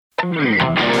Welcome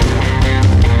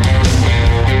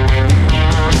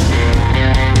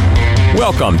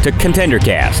to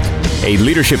ContenderCast, a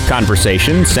leadership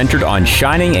conversation centered on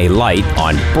shining a light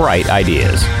on bright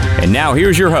ideas. And now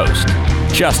here's your host,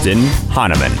 Justin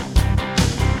Hahnemann.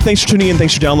 Thanks for tuning in.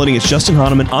 Thanks for downloading. It's Justin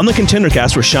Hahnemann on the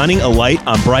ContenderCast. We're shining a light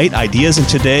on bright ideas. And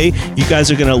today, you guys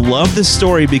are going to love this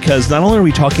story because not only are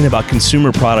we talking about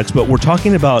consumer products, but we're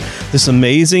talking about this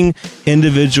amazing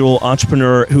individual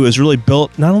entrepreneur who has really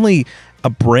built not only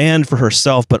a brand for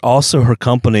herself, but also her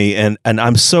company. And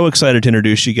I'm so excited to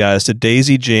introduce you guys to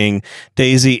Daisy Jing.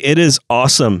 Daisy, it is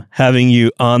awesome having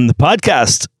you on the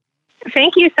podcast.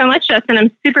 Thank you so much, Justin. I'm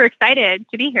super excited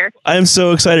to be here. I'm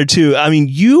so excited too. I mean,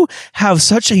 you have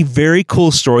such a very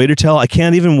cool story to tell. I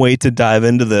can't even wait to dive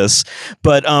into this.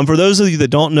 But for those of you that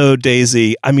don't know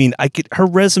Daisy, I mean, her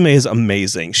resume is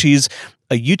amazing. She's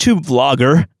a YouTube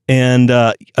vlogger and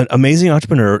an amazing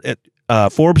entrepreneur at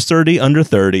Forbes 30 under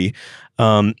 30.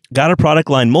 Got a product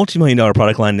line, multi-million-dollar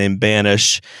product line named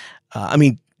Banish.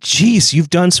 Geez,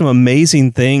 you've done some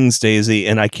amazing things, Daisy,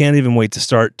 and I can't even wait to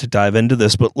start to dive into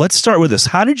this. But let's start with this.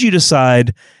 How did you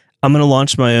decide I'm going to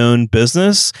launch my own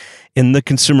business in the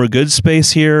consumer goods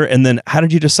space here? And then how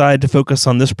did you decide to focus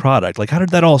on this product? Like, how did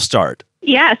that all start?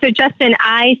 Yeah, so Justin,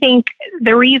 I think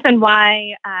the reason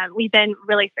why we've been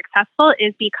really successful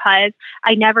is because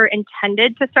I never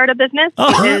intended to start a business.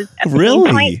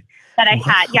 Really? That I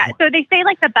had. Yeah, so they say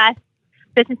like the best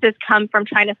businesses come from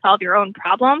trying to solve your own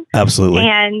problem. Absolutely.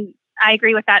 And I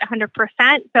agree with that 100%.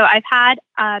 So I've had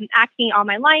acne all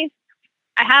my life.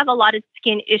 I have a lot of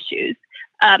skin issues.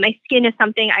 My skin is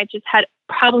something I've just had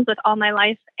problems with all my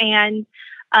life. And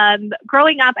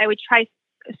growing up, I would try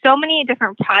so many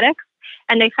different products,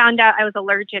 and they found out I was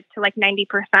allergic to like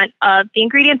 90% of the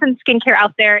ingredients in skincare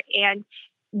out there. And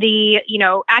the,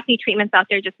 acne treatments out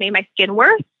there just made my skin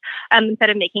worse instead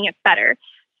of making it better.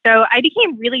 So I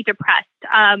became really depressed,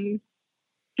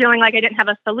 feeling like I didn't have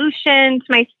a solution to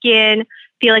my skin,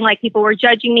 feeling like people were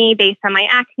judging me based on my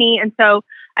acne. And so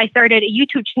I started a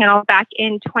YouTube channel back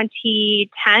in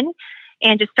 2010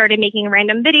 and just started making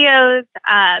random videos,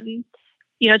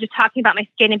 just talking about my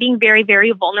skin and being very, very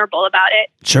vulnerable about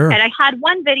it. Sure. And I had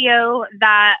one video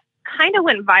that kind of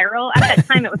went viral. At that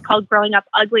time, it was called Growing Up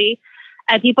Ugly.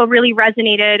 And people really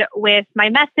resonated with my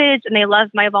message and they loved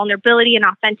my vulnerability and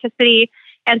authenticity.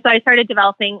 And so I started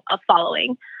developing a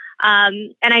following.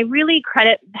 And I really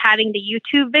credit having the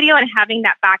YouTube video and having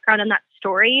that background and that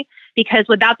story, because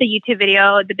without the YouTube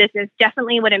video, the business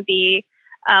definitely wouldn't be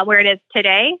where it is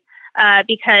today,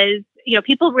 because,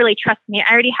 people really trust me.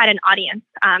 I already had an audience,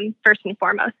 first and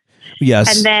foremost.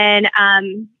 Yes. And then,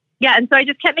 and so I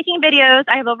just kept making videos.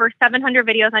 I have over 700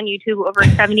 videos on YouTube, over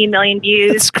 70 million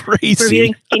views. That's crazy.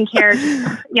 Reviewing skincare.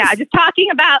 Just talking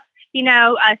about,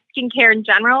 skincare in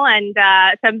general. And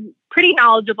so I'm pretty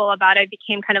knowledgeable about it. I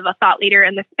became kind of a thought leader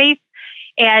in the space.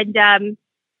 And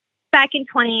back in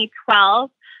 2012,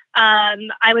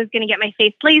 I was going to get my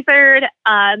face lasered.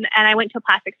 And I went to a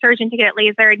plastic surgeon to get it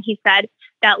lasered. And he said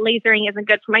that lasering isn't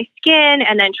good for my skin.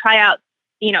 And then try out,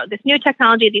 this new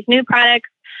technology, these new products.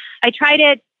 I tried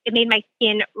it. It made my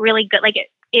skin really good. Like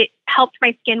it helped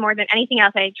my skin more than anything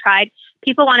else I had tried.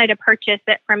 People wanted to purchase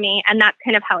it from me, and that's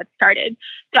kind of how it started.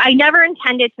 So I never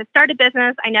intended to start a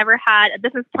business. I never had a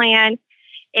business plan.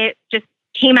 It just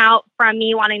came out from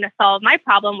me wanting to solve my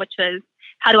problem, which was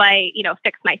how do I,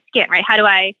 fix my skin, right? How do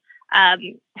I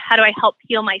help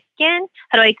heal my skin?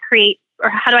 How do I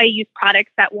use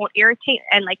products that won't irritate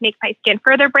and like make my skin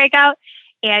further break out?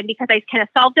 And because I kind of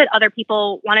solved it, other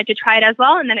people wanted to try it as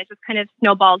well. And then it just kind of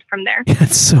snowballed from there.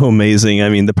 It's so amazing. I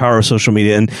mean, the power of social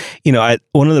media. And,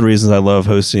 one of the reasons I love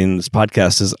hosting this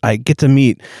podcast is I get to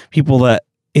meet people that,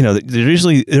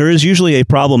 there is usually a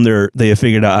problem they have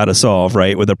figured out how to solve,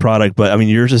 right, with a product. But I mean,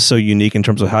 yours is so unique in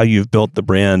terms of how you've built the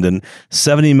brand, and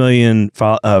 70 million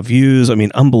views. I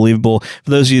mean, unbelievable. For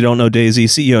those of you who don't know Daisy,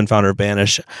 CEO and founder of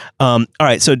Banish. All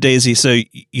right. So Daisy,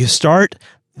 you start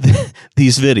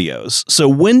these videos. So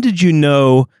when did you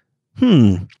know,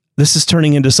 this is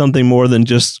turning into something more than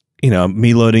just,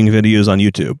 me loading videos on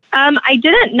YouTube? I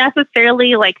didn't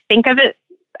necessarily think of it.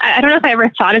 I don't know if I ever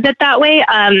thought of it that way.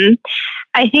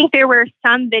 I think there were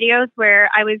some videos where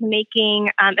I was making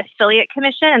affiliate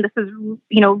commission, and this was,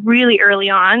 really early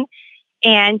on,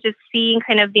 and just seeing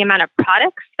kind of the amount of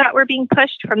products that were being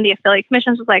pushed from the affiliate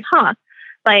commissions was like,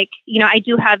 I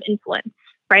do have influence,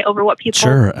 right, over what people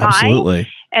buy. Absolutely.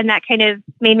 And that kind of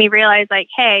made me realize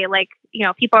hey,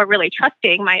 people are really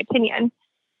trusting my opinion.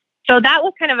 So that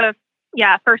was kind of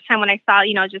first time when I saw,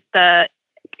 just the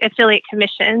affiliate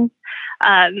commissions.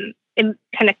 It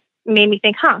kind of made me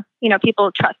think, people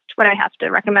trust what I have to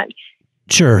recommend.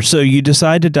 Sure. So you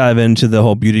decide to dive into the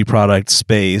whole beauty product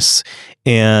space,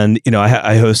 and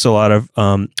I host a lot of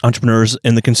entrepreneurs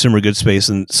in the consumer goods space,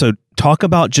 and so talk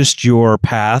about just your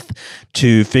path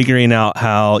to figuring out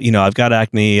how I've got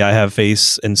acne, I have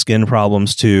face and skin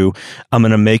problems too. I'm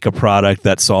going to make a product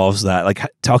that solves that. Like,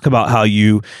 talk about how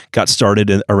you got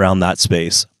started around that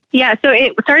space. Yeah. So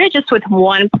it started just with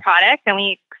one product, and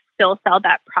we still sell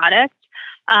that product.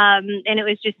 And it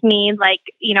was just me,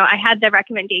 I had the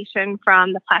recommendation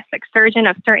from the plastic surgeon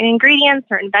of certain ingredients,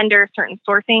 certain vendors, certain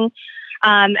sourcing.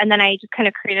 And then I just kind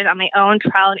of created on my own,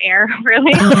 trial and error,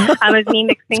 really. I was me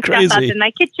mixing stuff up in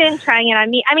my kitchen, trying it on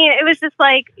me. I mean, it was just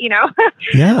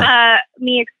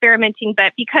me experimenting.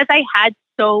 But because I had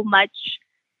so much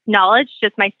knowledge,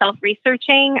 just myself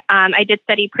researching, I did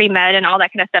study pre-med and all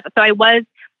that kind of stuff. So I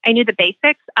knew the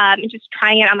basics, and just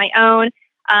trying it on my own.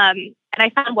 And I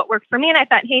found what worked for me, and I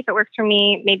thought, hey, if it works for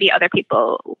me, maybe other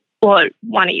people will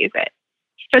want to use it.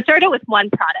 So it started with one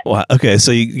product. Wow. Okay,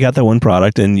 so you got that one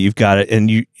product, and you've got it,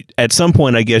 and you at some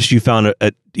point, I guess you found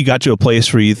you got to a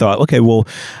place where you thought, okay, well,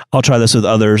 I'll try this with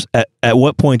others. At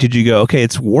what point did you go, okay,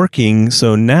 it's working,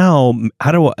 so now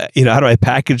how do I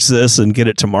package this and get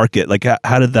it to market? Like,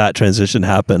 how did that transition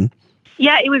happen?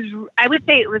 Yeah, I would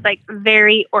say it was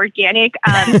very organic.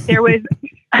 There was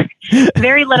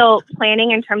very little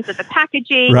planning in terms of the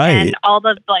packaging and all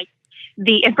the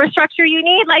the infrastructure you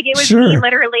need. It was me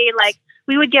literally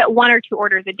we would get 1 or 2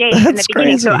 orders a day in the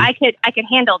beginning. Crazy. So I could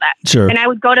handle that. Sure. And I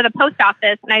would go to the post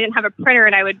office, and I didn't have a printer,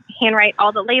 and I would handwrite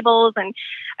all the labels, and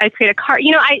I'd create a card.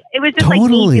 It was just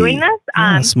me doing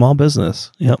this. Small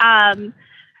business. Yep. But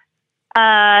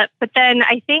then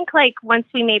I think once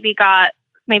we maybe got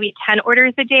 10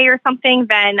 orders a day or something,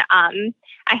 then I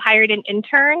hired an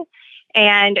intern,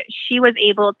 and she was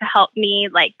able to help me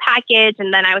package.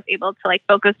 And then I was able to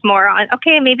focus more on,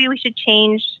 okay, maybe we should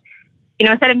change,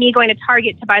 instead of me going to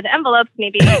Target to buy the envelopes,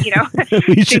 maybe,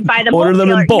 we should buy them, order them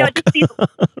in bulk.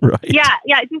 Right. Yeah.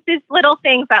 Just these little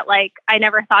things that I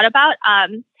never thought about.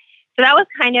 So that was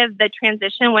kind of the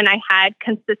transition when I had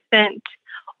consistent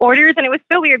orders. And it was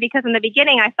so weird because in the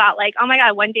beginning I thought oh my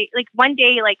God, one day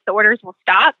the orders will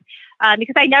stop,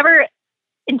 because I never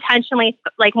intentionally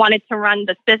wanted to run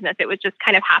this business. It was just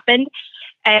kind of happened.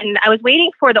 And I was waiting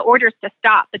for the orders to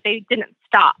stop, but they didn't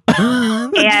stop.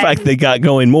 In fact, they got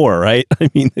going more, right?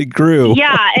 I mean, it grew.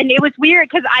 Yeah. And it was weird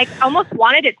because I almost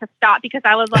wanted it to stop because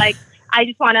I was I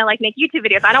just want to make YouTube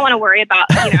videos. I don't want to worry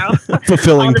about,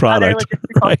 fulfilling product.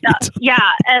 Right. Stuff.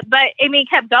 Yeah. But it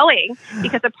kept going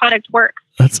because the product works.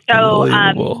 That's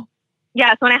unbelievable.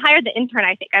 So when I hired the intern,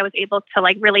 I think I was able to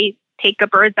really take a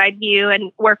bird's eye view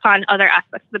and work on other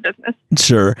aspects of the business.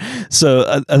 Sure.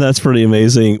 So and that's pretty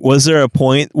amazing. Was there a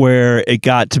point where it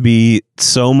got to be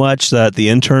so much that the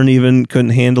intern even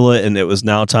couldn't handle it, and it was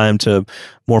now time to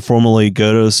more formally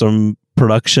go to some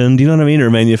production? Do you know what I mean? Or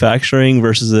manufacturing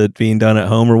versus it being done at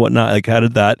home or whatnot? How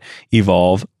did that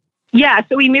evolve? Yeah.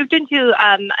 So we moved into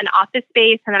an office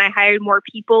space, and then I hired more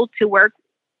people to work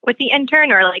with the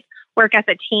intern or work as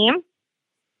a team.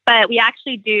 But we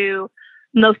actually do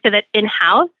most of it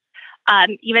in-house,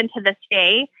 even to this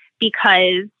day,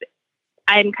 because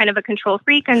I'm kind of a control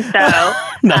freak. And so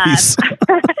nice.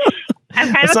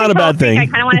 I'm kind of not a bad thing. I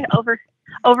kind of want to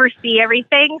oversee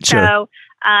everything. Sure. So,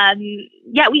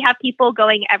 we have people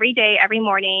going every day, every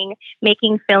morning,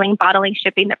 making, filling, bottling,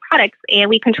 shipping the products. And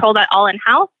we control that all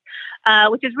in-house,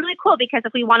 which is really cool because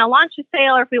if we want to launch a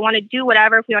sale or if we want to do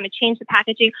whatever, if we want to change the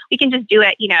packaging, we can just do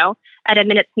it, at a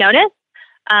minute's notice.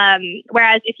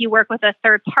 Whereas if you work with a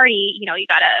third party, you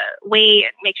got to wait,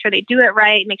 make sure they do it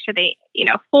right, make sure they,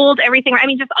 fold everything right. I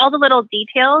mean, just all the little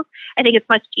details. I think it's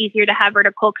much easier to have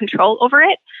vertical control over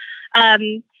it.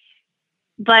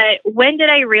 But when did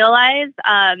I realize,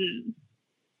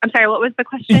 I'm sorry, what was the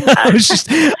question?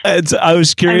 I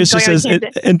was curious just as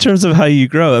in terms of how you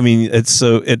grow. I mean, it's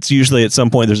usually at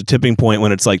some point there's a tipping point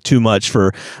when it's too much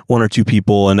for 1 or 2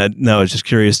 people. And I was just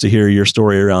curious to hear your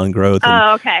story around growth.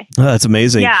 Oh, okay. That's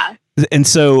amazing. Yeah. And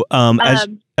so,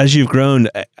 as you've grown,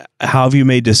 how have you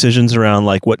made decisions around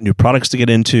what new products to get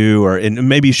into, and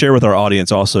maybe share with our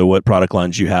audience also what product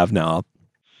lines you have now?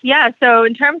 Yeah. So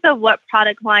in terms of what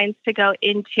product lines to go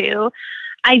into,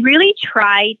 I really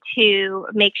try to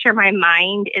make sure my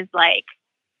mind is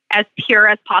as pure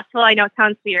as possible. I know it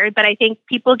sounds weird, but I think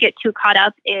people get too caught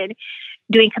up in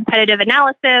doing competitive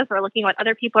analysis or looking at what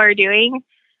other people are doing.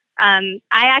 I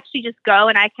actually just go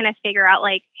and I kind of figure out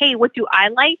hey, what do I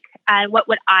like and what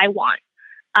would I want?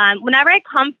 Whenever I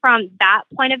come from that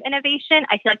point of innovation,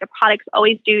 I feel like the products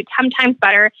always do 10 times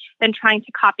better than trying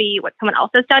to copy what someone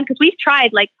else has done. Because we've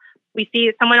tried we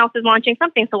see someone else is launching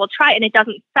something, so we'll try it, and it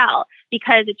doesn't sell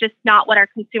because it's just not what our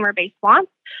consumer base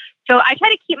wants. So I try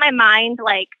to keep my mind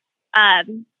like,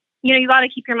 you got to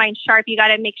keep your mind sharp. You got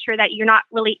to make sure that you're not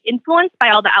really influenced by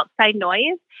all the outside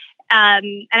noise.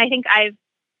 And I think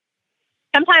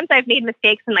sometimes I've made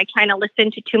mistakes in like trying to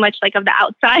listen to too much like of the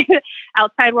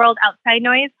outside world, outside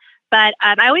noise. But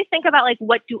I always think about like,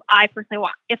 what do I personally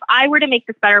want? If I were to make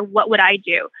this better, what would I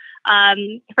do?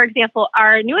 For example,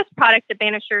 our newest product, the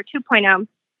Banisher 2.0,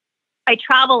 I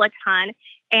travel a ton,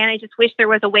 and I just wish there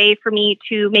was a way for me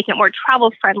to make it more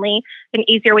travel friendly, an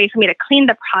easier way for me to clean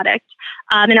the product,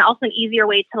 and also an easier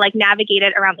way to like navigate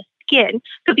it around the skin.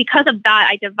 So because of that,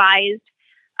 I devised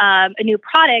a new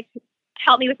product to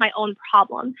help me with my own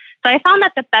problem. So I found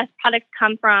that the best products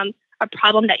come from a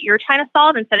problem that you're trying to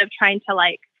solve instead of trying to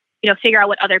like, figure out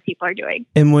what other people are doing.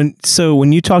 And when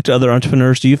you talk to other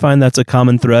entrepreneurs, do you find that's a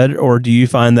common thread, or do you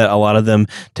find that a lot of them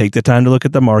take the time to look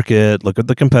at the market, look at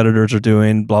the competitors are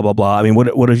doing, blah, blah, blah? I mean,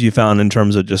 what have you found in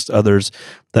terms of just others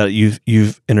that you've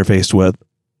interfaced with?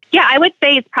 Yeah, I would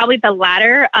say it's probably the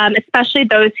latter, especially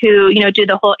those who, do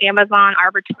the whole Amazon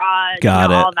arbitrage,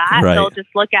 all that. Right. They'll just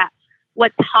look at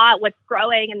what's hot, what's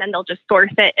growing, and then they'll just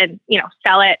source it and,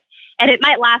 sell it. And it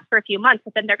might last for a few months,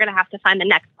 but then they're going to have to find the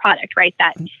next product, right?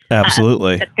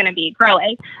 Absolutely. That's going to be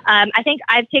growing. I think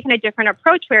I've taken a different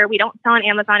approach where we don't sell on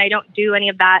Amazon. I don't do any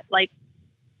of that, like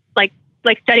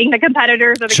studying the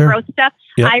competitors or the growth stuff.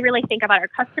 Yep. I really think about our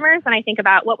customers, and I think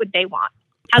about what would they want.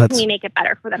 How can we make it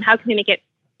better for them? How can we make it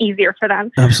easier for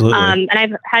them? Absolutely. And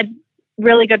I've had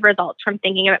really good results from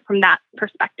thinking of it from that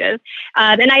perspective.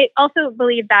 And I also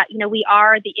believe that, we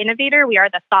are the innovator, we are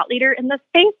the thought leader in this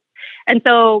space. And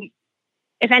so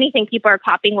if anything, people are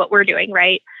copying what we're doing,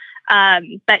 right?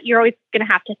 But you're always going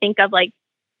to have to think of like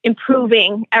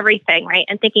improving everything, right?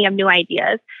 And thinking of new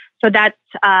ideas. So that's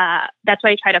what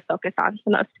I try to focus on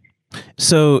the most.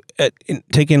 So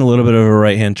taking a little bit of a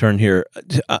right-hand turn here,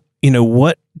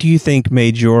 what do you think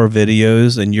made your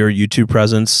videos and your YouTube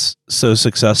presence so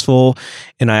successful?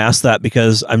 And I ask that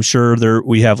because I'm sure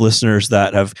we have listeners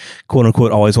that have, quote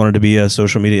unquote, always wanted to be a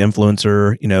social media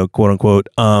influencer, quote unquote.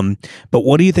 But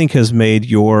what do you think has made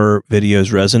your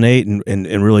videos resonate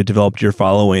and really developed your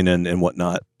following and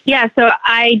whatnot? Yeah, so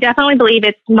I definitely believe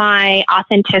it's my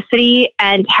authenticity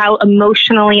and how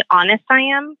emotionally honest I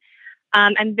am.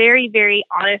 I'm very, very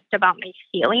honest about my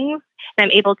feelings, and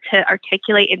I'm able to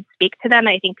articulate and speak to them.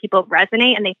 I think people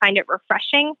resonate and they find it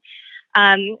refreshing.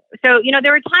 So,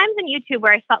 there were times in YouTube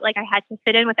where I felt like I had to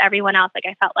fit in with everyone else. Like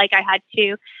I felt like I had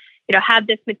to, have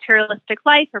this materialistic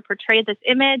life or portray this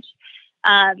image.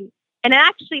 And it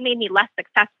actually made me less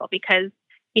successful because,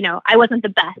 I wasn't the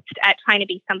best at trying to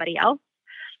be somebody else.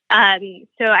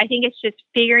 So I think it's just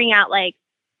figuring out like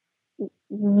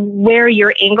where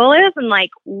your angle is and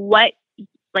like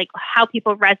how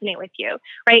people resonate with you,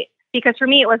 right? Because for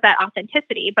me, it was that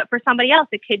authenticity, but for somebody else,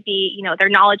 it could be, their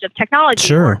knowledge of technology.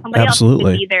 Sure, or somebody absolutely.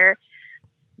 else could be their,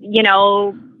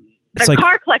 their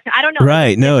car collection. I don't know.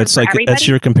 Right. No, it's like, that's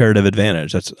your comparative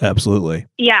advantage. That's absolutely.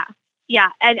 Yeah.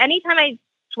 Yeah. And anytime I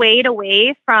swayed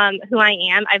away from who I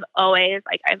am, I've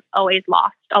always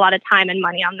lost a lot of time and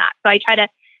money on that. So I try to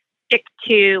stick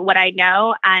to what I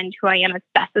know and who I am as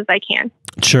best as I can.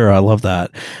 Sure. I love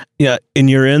that. Yeah. And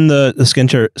you're in the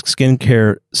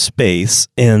skincare space,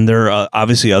 and there are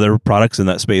obviously other products in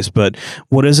that space, but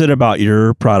what is it about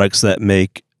your products that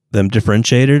make them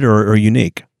differentiated or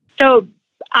unique? So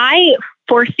I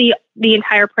foresee the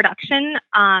entire production.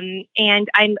 And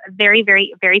I'm very,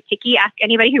 very, very picky. Ask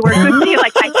anybody who works with me.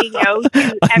 Like I say no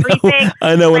to everything.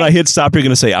 I know when I hit stop, you're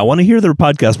going to say, I want to hear the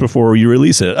podcast before you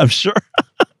release it. I'm sure.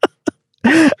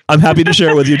 I'm happy to share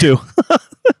it with you too.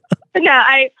 No,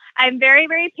 I'm very,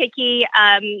 very picky.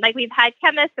 Like we've had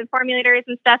chemists and formulators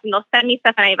and stuff, and they'll send me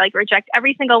stuff and I like reject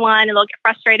every single one and they'll get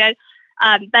frustrated.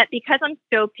 But because I'm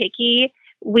so picky,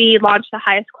 we launch the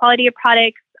highest quality of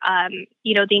products.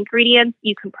 The ingredients,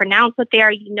 you can pronounce what they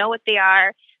are, what they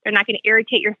are. They're not going to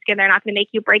irritate your skin. They're not going to make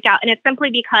you break out. And it's simply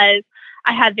because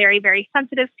I have very, very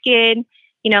sensitive skin.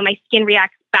 My skin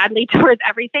reacts badly towards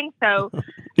everything. So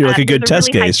you're like a good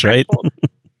test case, right?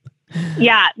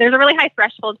 Yeah, there's a really high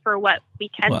threshold for what we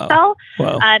can sell.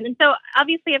 Wow. And so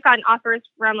obviously I've gotten offers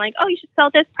where I'm like, oh, you should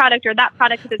sell this product or that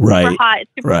product because it's super hot,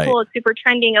 it's super cool, it's super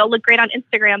trending, it'll look great on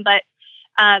Instagram, but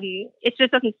it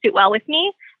just doesn't suit well with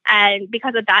me. And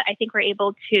because of that, I think we're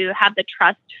able to have the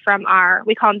trust from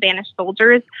we call them banished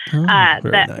soldiers. Nice.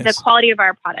 The quality of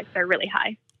our products are really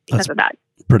high because of that.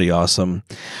 Pretty awesome.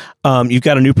 You've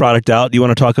got a new product out. Do you want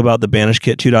to talk about the Banish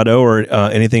Kit 2.0 or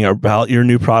anything about your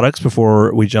new products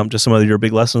before we jump to some of your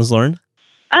big lessons learned?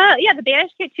 Yeah, the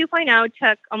Banish Kit 2.0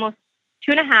 took almost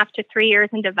 2.5 to 3 years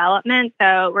in development.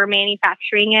 So we're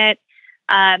manufacturing it.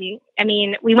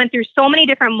 We went through so many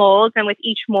different molds, and with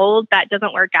each mold that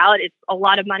doesn't work out, it's a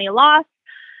lot of money lost.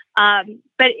 But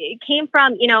it came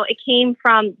from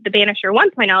the Banisher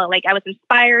 1.0. Like, I was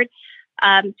inspired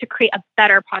to create a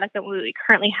better product than we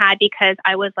currently had, because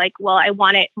I was like, well, I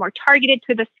want it more targeted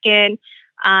to the skin.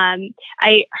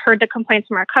 I heard the complaints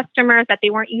from our customers that they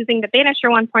weren't using the Banisher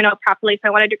 1.0 properly. So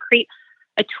I wanted to create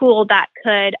a tool that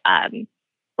could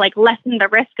lessen the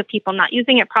risk of people not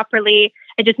using it properly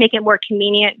and just make it more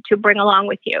convenient to bring along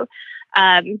with you.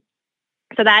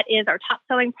 So that is our top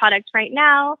selling product right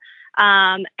now.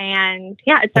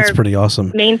 That's pretty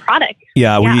awesome. Main product.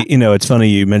 Yeah, it's funny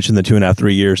you mentioned the 2.5,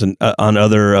 3 years, and on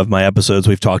other of my episodes,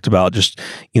 we've talked about just,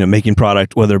 making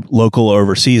product, whether local or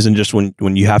overseas, and just when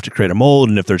you have to create a mold,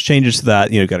 and if there's changes to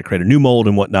that, got to create a new mold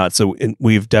and whatnot. So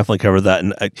we've definitely covered that.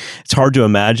 And it's hard to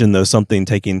imagine though, something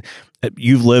taking,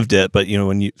 you've lived it, but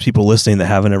when people listening that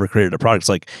haven't ever created a product, it's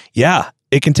like, yeah,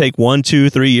 it can take 1, 2,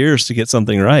 3 years to get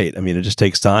something right. I mean, it just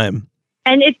takes time.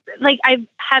 And it's like, I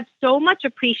have so much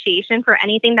appreciation for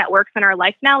anything that works in our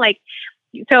life now. Like,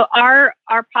 so our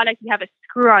product, you have a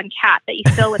screw-on cap that you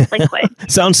fill with liquid.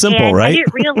 Sounds simple, and right? I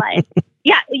didn't realize.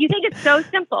 Yeah, you think it's so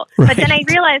simple. Right. But then I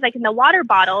realized, like, in the water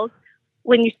bottles,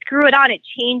 when you screw it on, it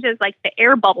changes like the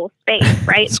air bubble space,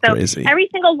 right? So crazy. Every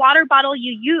single water bottle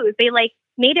you use, they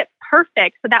made it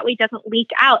perfect so that way it doesn't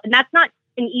leak out. And that's not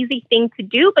an easy thing to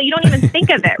do, but you don't even think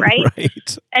of it, right?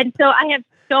 Right. And so I have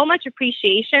so much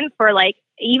appreciation for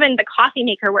even the coffee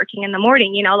maker working in the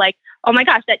morning, oh my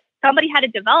gosh, that somebody had to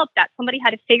develop that. Somebody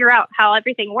had to figure out how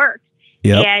everything works.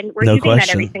 Yep. And we're using that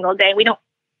every single day. We don't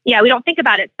think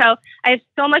about it. So I have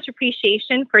so much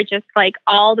appreciation for just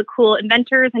all the cool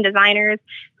inventors and designers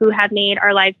who have made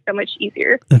our lives so much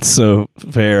easier. That's so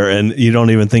fair. And you don't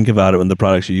even think about it when the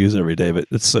products you use every day, but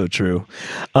it's so true.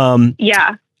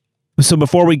 Yeah. So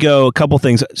before we go, a couple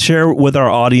things. Share with our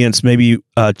audience maybe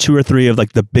 2 or 3 of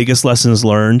the biggest lessons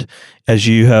learned as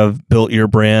you have built your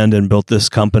brand and built this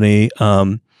company.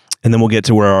 And then we'll get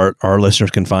to where our listeners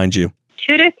can find you.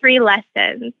 2 to 3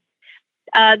 lessons.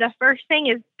 The first thing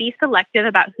is be selective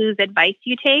about whose advice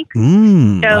you take.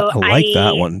 I like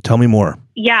that one. Tell me more.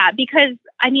 Yeah, because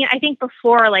I think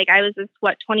before, I was this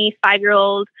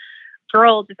 25-year-old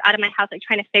girl just out of my house,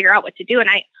 trying to figure out what to do. And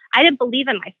I didn't believe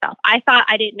in myself. I thought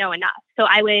I didn't know enough. So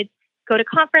I would go to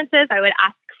conferences. I would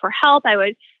ask for help. I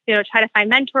would, try to find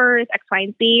mentors, X, Y,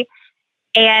 and Z.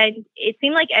 And it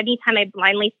seemed like anytime I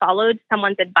blindly followed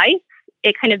someone's advice,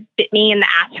 it kind of bit me in the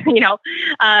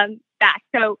ass, back.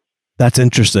 So that's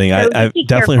interesting. I've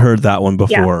definitely heard that one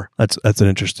before. Yeah. That's an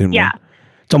interesting one. Yeah.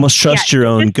 It's almost trust your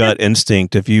own gut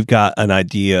instinct. If you've got an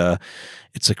idea,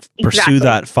 it's pursue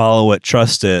that, follow it,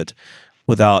 trust it,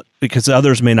 because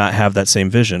others may not have that same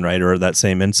vision, right? Or that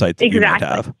same insight that you might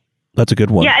have. That's a good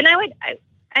one. Yeah.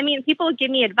 And people would give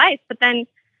me advice, but then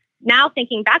now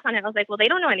thinking back on it, I was like, well, they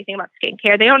don't know anything about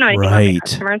skincare. They don't know anything about their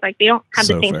customers. They don't have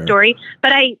the same story,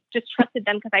 but I just trusted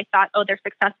them because I thought, oh, they're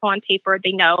successful on paper.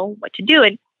 They know what to do.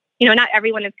 And, not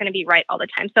everyone is going to be right all the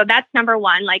time. So that's number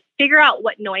one, figure out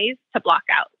what noise to block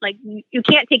out. You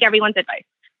can't take everyone's advice.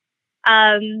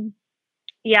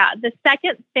 The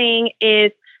second thing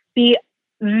is be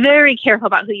very careful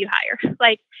about who you hire.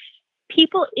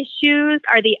 People issues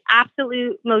are the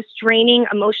absolute most draining,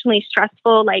 emotionally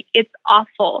stressful. It's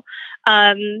awful.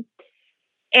 And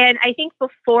I think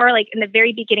before, in the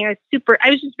very beginning, I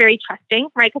was just very trusting,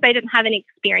 right? Because I didn't have any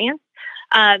experience.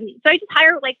 So I just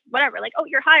hire whatever, oh,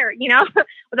 you're hired,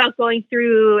 without going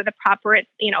through the proper,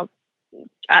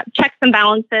 checks and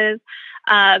balances.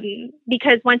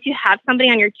 Because once you have somebody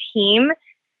on your team,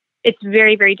 it's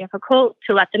very, very difficult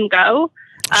to let them go.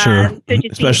 Sure. So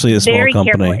just especially a small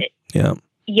company. Yeah.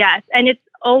 Yes. And it's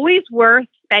always worth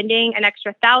spending an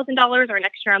extra $1,000 or an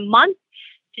extra a month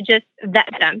to just vet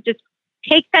them. Just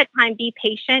take that time, be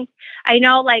patient. I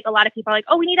know a lot of people are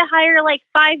oh, we need to hire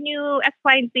 5 new X,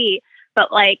 Y, and Z, but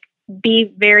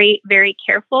be very, very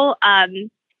careful.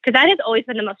 Because that has always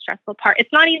been the most stressful part.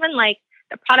 It's not even the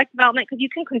product development, because you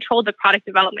can control the product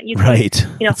development. You can, find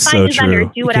so the vendor,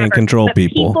 do whatever. You can't control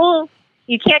people.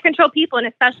 You can't control people, and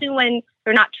especially when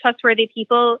they're not trustworthy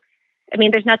people.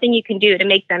 There's nothing you can do to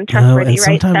make them trustworthy,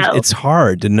 right? Sometimes it's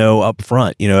hard to know up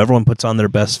front. Everyone puts on their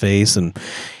best face, and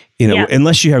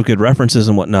unless you have good references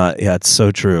and whatnot. Yeah, it's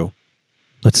so true.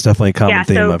 That's definitely a common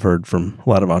theme I've heard from a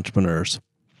lot of entrepreneurs.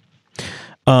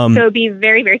 So be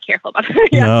very, very careful about that.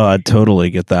 Yeah. No, I totally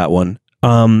get that one.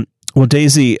 Well,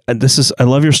 Daisy, I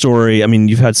love your story.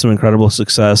 You've had some incredible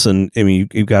success, and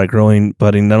you've got a growing,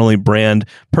 budding, not only brand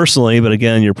personally, but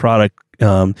again, your product.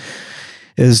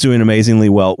 is doing amazingly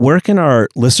well. Where can our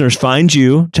listeners find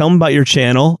you? Tell them about your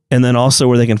channel, and then also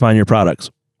where they can find your products.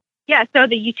 Yeah, so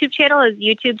the YouTube channel is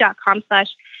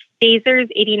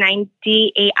youtube.com/Daiserz89,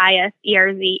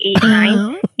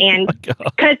 DAISERZ89. And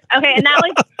because, and that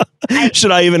was,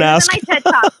 should I even ask? It was in my TED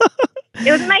Talk.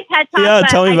 It was in my TED Talk. Yeah,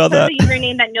 tell me about that. I chose a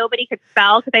username that nobody could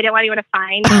spell because I didn't want anyone to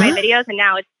find my videos, and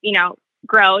now it's,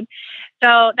 grown.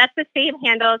 So that's the same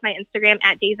handle as my Instagram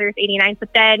at Daiserz89.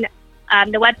 But then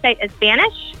the website is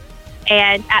Vanish,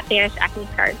 and at Vanish Acne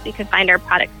Scars. You can find our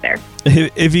products there.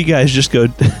 If you guys just go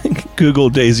Google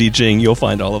Daisy Jing, you'll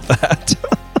find all of that.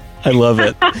 I love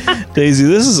it. Daisy,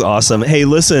 this is awesome. Hey,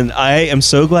 listen, I am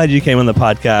so glad you came on the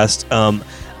podcast.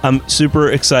 I'm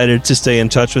super excited to stay in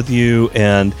touch with you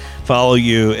and follow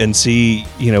you and see,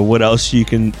 what else you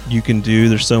can do.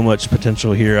 There's so much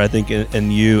potential here, I think,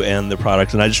 in you and the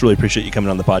product. And I just really appreciate you coming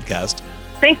on the podcast.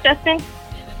 Thanks, Justin.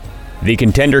 The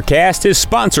Contender Cast is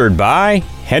sponsored by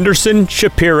Henderson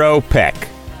Shapiro Peck.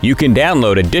 You can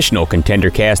download additional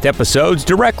Contender Cast episodes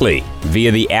directly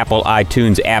via the Apple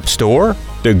iTunes App Store,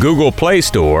 the Google Play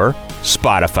Store,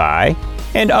 Spotify,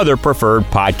 and other preferred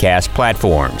podcast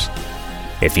platforms.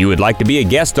 If you would like to be a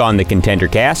guest on the Contender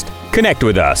Cast, connect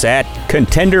with us at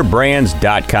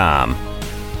contenderbrands.com.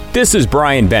 This is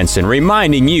Brian Benson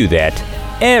reminding you that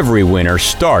every winner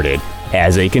started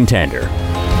as a contender.